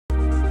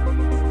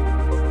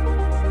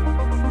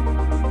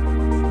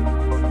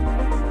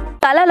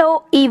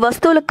కలలో ఈ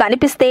వస్తువులు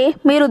కనిపిస్తే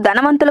మీరు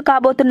ధనవంతులు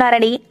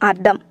కాబోతున్నారని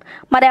అర్థం.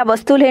 మరి ఆ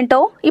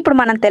వస్తువులేంటో ఇప్పుడు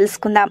మనం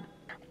తెలుసుకుందాం.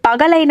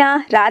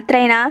 పగలైనా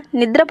రాత్రైనా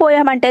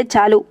నిద్రపోయామంటే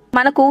చాలు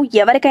మనకు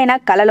ఎవరికైనా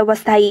కలలు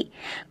వస్తాయి.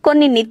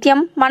 కొన్ని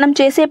నిత్యం మనం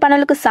చేసే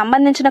పనులకు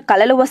సంబంధించిన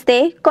కలలు వస్తే,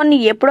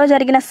 కొన్ని ఎప్పుడో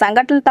జరిగిన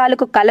సంఘటనల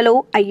తాలూకు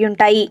కలలు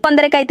అయ్యుంటాయి.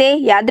 కొందరికైతే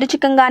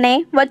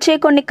యాదృచ్ఛికంగానే వచ్చే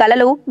కొన్ని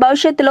కలలు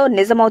భవిష్యత్తులో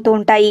నిజమవుతూ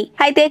ఉంటాయి.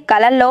 అయితే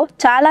కలల్లో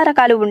చాలా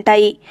రకాలు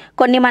ఉంటాయి.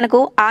 కొన్ని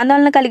మనకు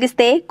ఆందోళన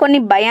కలిగిస్తే, కొన్ని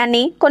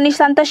భయాన్ని, కొన్ని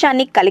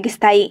సంతోషాన్ని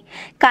కలిగిస్తాయి.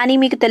 కానీ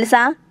మీకు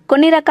తెలుసా,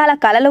 కొన్ని రకాల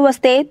కలలు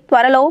వస్తే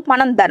త్వరలో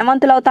మనం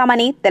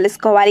ధనవంతులవుతామని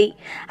తెలుసుకోవాలి.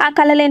 ఆ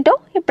కలలేంటో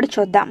ఇప్పుడు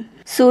చూద్దాం.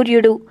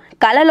 సూర్యుడు.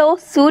 కలలో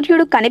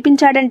సూర్యుడు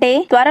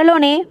కనిపించాడంటే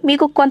త్వరలోనే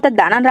మీకు కొంత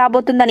ధనం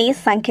రాబోతుందని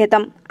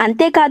సంకేతం.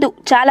 అంతేకాదు,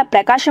 చాలా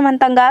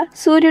ప్రకాశవంతంగా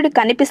సూర్యుడు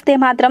కనిపిస్తే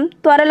మాత్రం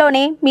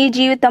త్వరలోనే మీ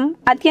జీవితం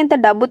అత్యంత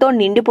డబ్బుతో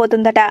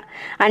నిండిపోతుందట.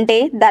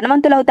 అంటే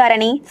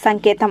ధనవంతులవుతారని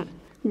సంకేతం.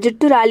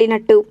 జుట్టు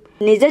రాలినట్టు.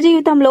 నిజ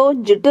జీవితంలో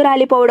జుట్టు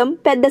రాలిపోవడం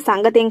పెద్ద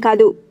సంగతేం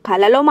కాదు.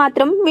 కలలో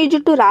మాత్రం మీ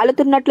జుట్టు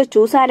రాలుతున్నట్లు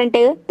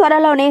చూశారంటే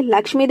త్వరలోనే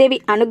లక్ష్మీదేవి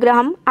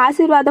అనుగ్రహం,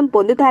 ఆశీర్వాదం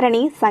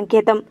పొందుతారని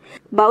సంకేతం.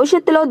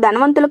 భవిష్యత్తులో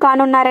ధనవంతులు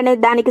కానున్నారనే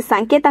దానికి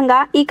సంకేతంగా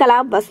ఈ కళ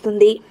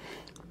వస్తుంది.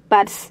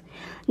 పర్స్.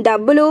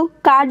 డబ్బులు,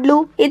 కార్డులు,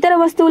 ఇతర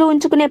వస్తువులు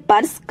ఉంచుకునే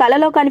పర్స్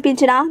కలలో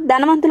కనిపించినా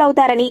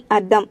ధనవంతులవుతారని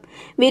అర్థం.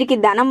 వీరికి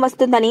ధనం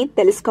వస్తుందని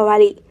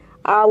తెలుసుకోవాలి.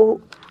 ఆవు.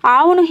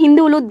 ఆవును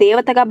హిందువులు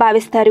దేవతగా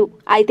భావిస్తారు.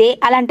 అయితే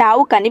అలాంటి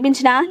ఆవు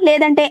కనిపించినా,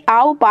 లేదంటే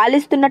ఆవు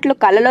పాలిస్తున్నట్లు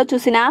కలలో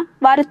చూసినా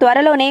వారు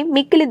త్వరలోనే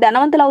మిక్కిలి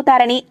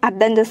ధనవంతులవుతారని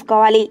అర్థం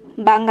చేసుకోవాలి.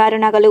 బంగారు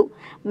నగలు.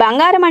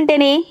 బంగారం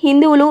అంటేనే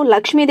హిందువులు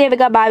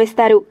లక్ష్మీదేవిగా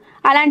భావిస్తారు.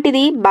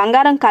 అలాంటిది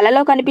బంగారం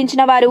కలలో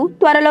కనిపించిన వారు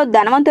త్వరలో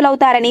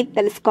ధనవంతులవుతారని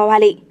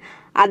తెలుసుకోవాలి.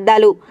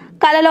 అద్దాలు.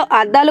 కలలో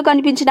అద్దాలు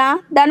కనిపించినా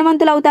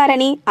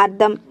ధనవంతులవుతారని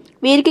అర్థం.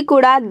 వీరికి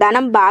కూడా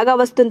ధనం బాగా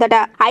వస్తుందట.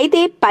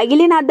 అయితే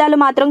పగిలిన అద్దాలు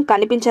మాత్రం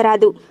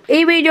కనిపించరాదు.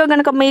 ఈ వీడియో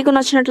గనక మీకు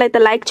నచ్చినట్లయితే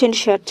లైక్ చేయండి,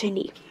 షేర్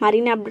చేయండి.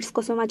 మరిన్ని అప్డేట్స్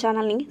కోసం మా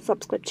ఛానల్ని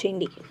సబ్స్క్రైబ్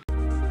చేయండి.